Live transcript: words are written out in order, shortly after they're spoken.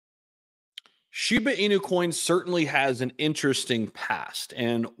Shiba Inu coin certainly has an interesting past.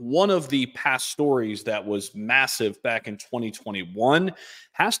 And one of the past stories that was massive back in 2021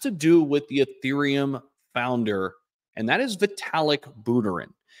 has to do with the Ethereum founder, and that is Vitalik Buterin.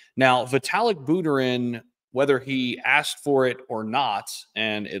 Now, Vitalik Buterin, whether he asked for it or not,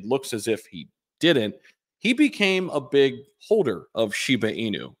 and it looks as if he didn't, he became a big holder of Shiba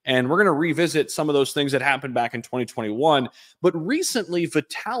Inu. And we're going to revisit some of those things that happened back in 2021. But recently,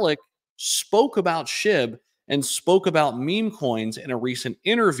 Vitalik spoke about SHIB and spoke about meme coins in a recent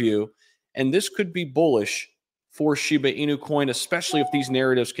interview. And this could be bullish for Shiba Inu coin, especially if these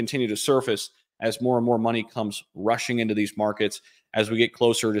narratives continue to surface as more and more money comes rushing into these markets as we get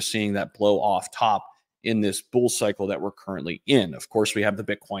closer to seeing that blow off top in this bull cycle that we're currently in. Of course, we have the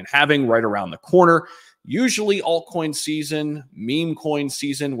Bitcoin halving right around the corner. Usually altcoin season, meme coin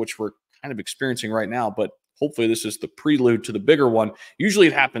season, which we're kind of experiencing right now, but hopefully this is the prelude to the bigger one. Usually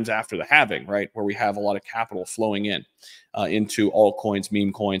it happens after the halving, right? Where we have a lot of capital flowing in into altcoins,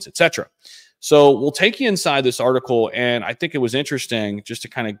 meme coins, etc. So we'll take you inside this article, and I think it was interesting just to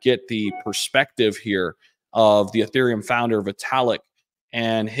kind of get the perspective here of the Ethereum founder Vitalik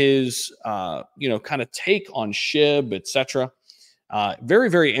and his, kind of take on SHIB, etc. Very,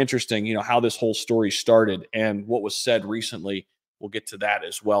 very interesting, how this whole story started and what was said recently. We'll get to that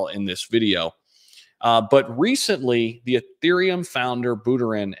as well in this video. But recently, the Ethereum founder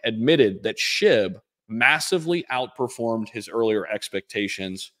Buterin admitted that SHIB massively outperformed his earlier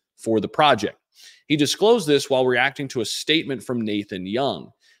expectations for the project. He disclosed this while reacting to a statement from Nathan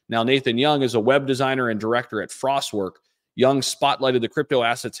Young. Now, Nathan Young is a web designer and director at Frostwork. Young spotlighted the crypto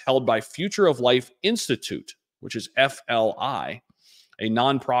assets held by Future of Life Institute, which is FLI, a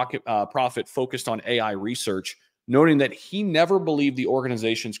nonprofit focused on AI research, noting that he never believed the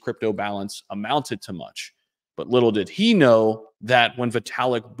organization's crypto balance amounted to much. But little did he know that when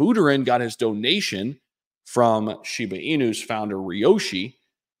Vitalik Buterin got his donation from Shiba Inu's founder Ryoshi,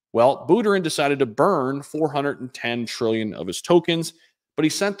 well, Buterin decided to burn 410 trillion of his tokens, but he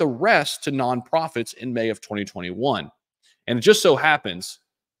sent the rest to nonprofits in May of 2021. And it just so happens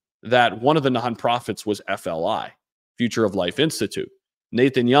that one of the nonprofits was FLI, Future of Life Institute.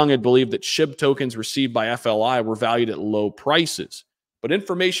 Nathan Young had believed that SHIB tokens received by FLI were valued at low prices, but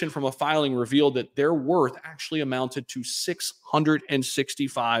information from a filing revealed that their worth actually amounted to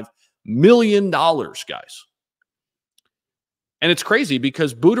 $665 million, guys. And it's crazy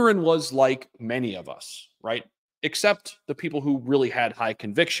because Buterin was like many of us, right? Except the people who really had high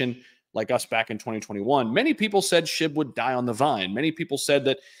conviction, like us back in 2021. Many people said SHIB would die on the vine. Many people said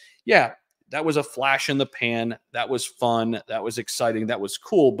that, yeah, that was a flash in the pan. That was fun. That was exciting. That was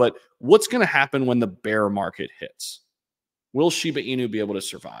cool. But what's going to happen when the bear market hits? Will Shiba Inu be able to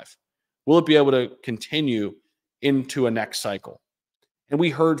survive? Will it be able to continue into a next cycle? And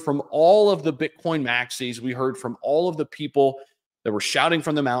we heard from all of the Bitcoin maxis. We heard from all of the people that were shouting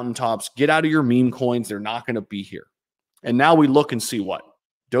from the mountaintops, get out of your meme coins. They're not going to be here. And now we look and see what?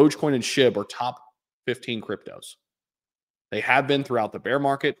 Dogecoin and SHIB are top 15 cryptos. They have been throughout the bear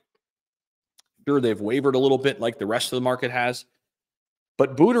market. Sure, they've wavered a little bit like the rest of the market has.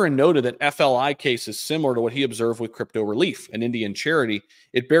 But Buterin noted that FLI case is similar to what he observed with Crypto Relief, an Indian charity.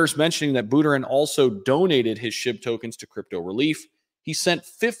 It bears mentioning that Buterin also donated his SHIB tokens to Crypto Relief. He sent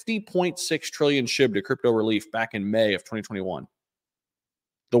 50.6 trillion SHIB to Crypto Relief back in May of 2021.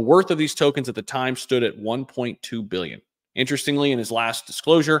 The worth of these tokens at the time stood at 1.2 billion. Interestingly, in his latest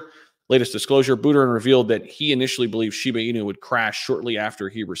disclosure, Buterin revealed that he initially believed Shiba Inu would crash shortly after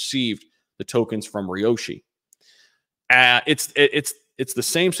he received the tokens from Ryoshi. It's the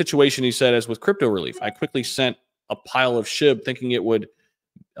same situation, he said, as with Crypto Relief. I quickly sent a pile of SHIB thinking it would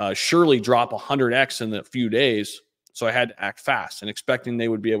surely drop 100x in a few days, so I had to act fast and expecting they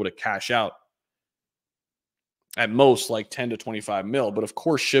would be able to cash out at most like 10 to 25 mil. But of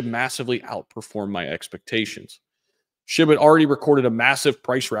course, SHIB massively outperformed my expectations. SHIB had already recorded a massive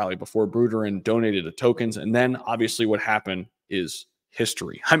price rally before Buterin donated the tokens. And then obviously what happened is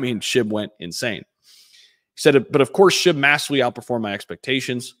history. I mean, SHIB went insane. He said, but of course, SHIB massively outperformed my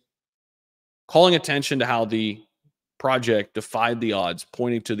expectations, calling attention to how the project defied the odds,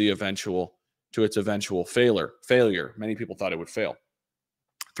 pointing to its eventual failure. Many people thought it would fail.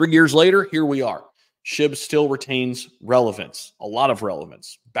 3 years later, here we are. SHIB still retains relevance, a lot of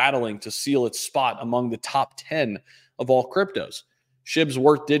relevance, battling to seal its spot among the top 10 of all cryptos. SHIB's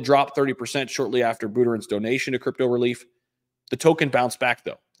worth did drop 30% shortly after Buterin's donation to Crypto Relief. The token bounced back,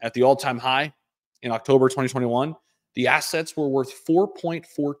 though. At the all-time high in October 2021, the assets were worth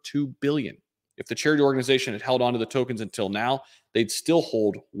 $4.42 billion. If the charity organization had held on to the tokens until now, they'd still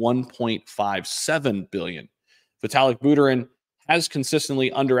hold $1.57 billion. Vitalik Buterin has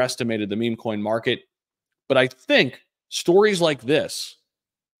consistently underestimated the meme coin market. But I think stories like this,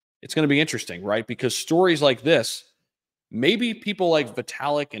 it's going to be interesting, right? Because stories like this, maybe people like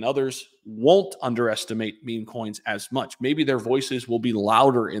Vitalik and others won't underestimate meme coins as much. Maybe their voices will be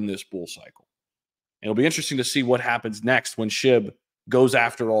louder in this bull cycle. And it'll be interesting to see what happens next when SHIB goes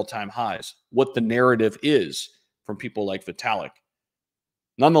after all-time highs, what the narrative is from people like Vitalik.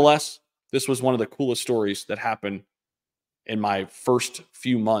 Nonetheless, this was one of the coolest stories that happened in my first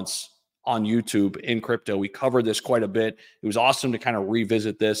few months on YouTube in crypto. We covered this quite a bit. It was awesome to kind of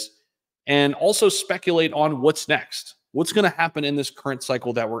revisit this and also speculate on what's next. What's going to happen in this current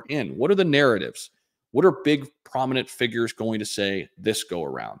cycle that we're in? What are the narratives? What are big prominent figures going to say this go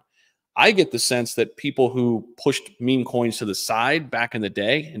around? I get the sense that people who pushed meme coins to the side back in the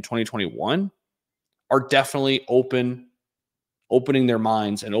day in 2021 are definitely opening their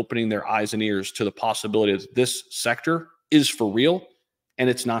minds and opening their eyes and ears to the possibility that this sector is for real and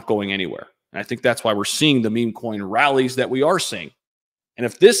it's not going anywhere. And I think that's why we're seeing the meme coin rallies that we are seeing. And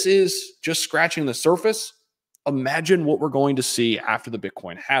if this is just scratching the surface, imagine what we're going to see after the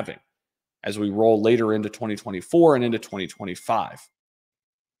Bitcoin halving as we roll later into 2024 and into 2025.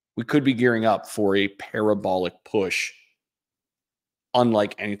 We could be gearing up for a parabolic push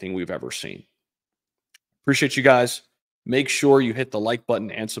unlike anything we've ever seen. Appreciate you guys. Make sure you hit the like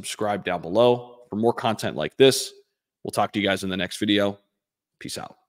button and subscribe down below for more content like this. We'll talk to you guys in the next video. Peace out.